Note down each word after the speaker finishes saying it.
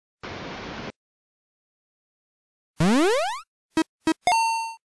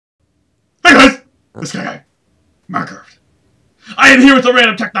This guy, Merncerft. I am here with the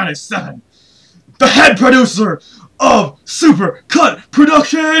Random Tech 97, the head producer of Super Cut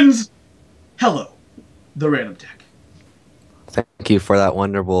Productions. Hello, the Random Tech. Thank you for that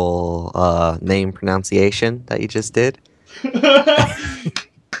wonderful name pronunciation that you just did.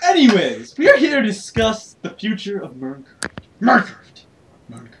 Anyways, we are here to discuss the future of Merncerft.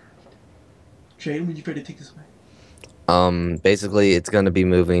 Shane, would you care to take this away? Basically, it's going to be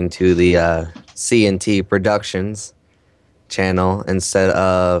moving to the C&T Productions channel instead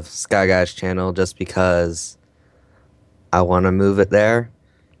of Sky Guys channel, just because I want to move it there.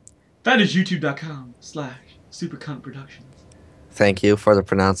 That is youtube.com/supercuntproductions. Thank you for the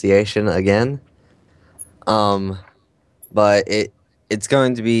pronunciation again. But it's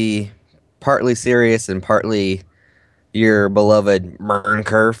going to be partly serious and partly your beloved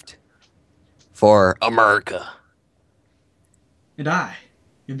Merncerft for America. And I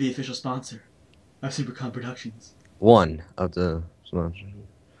am the official sponsor of Supercunt Productions. One of the sponsors.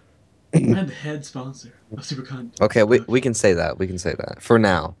 I'm the head sponsor of Supercunt. Okay, we can say that. We can say that for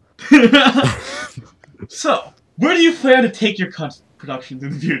now. So, where do you plan to take your cunt productions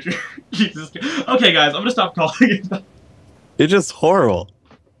in the future? Jesus. Okay, guys, I'm gonna stop calling it that. You're just horrible.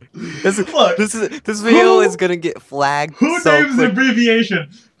 This video is gonna get flagged. Who so names quick. an abbreviation?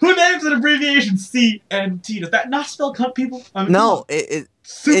 Who names an abbreviation C&T? Does that not spell cunt, people? I mean, No, it's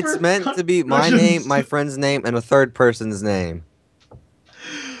meant to be my name, my friend's name, and a third person's name.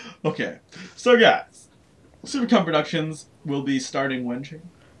 Okay, so guys, Supercunt Productions will be starting when, Shane?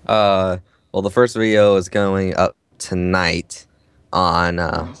 Well, the first video is going up tonight on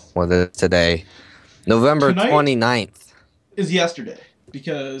what is it today? November 29th. Is yesterday,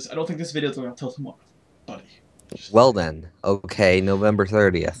 because I don't think this video is going up until tomorrow, buddy. Well then, okay, November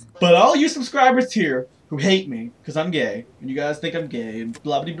 30th. But all you subscribers here who hate me because I'm gay, and you guys think I'm gay, and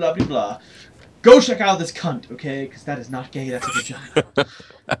blah blah blah blah blah, go check out this cunt, okay? Because that is not gay, that's a vagina.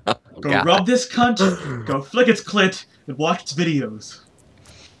 Go rub this cunt, go flick its clit, and watch its videos.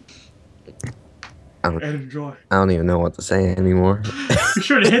 And enjoy. I don't even know what to say anymore. Be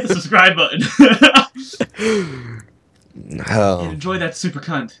sure to hit the subscribe button. Oh. And enjoy that super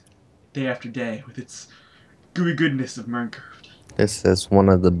cunt day after day with its gooey goodness of Merncerft. This is one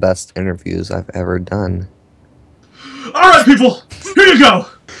of the best interviews I've ever done. Alright, people! Here you go!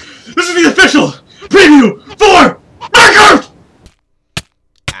 This is the official preview for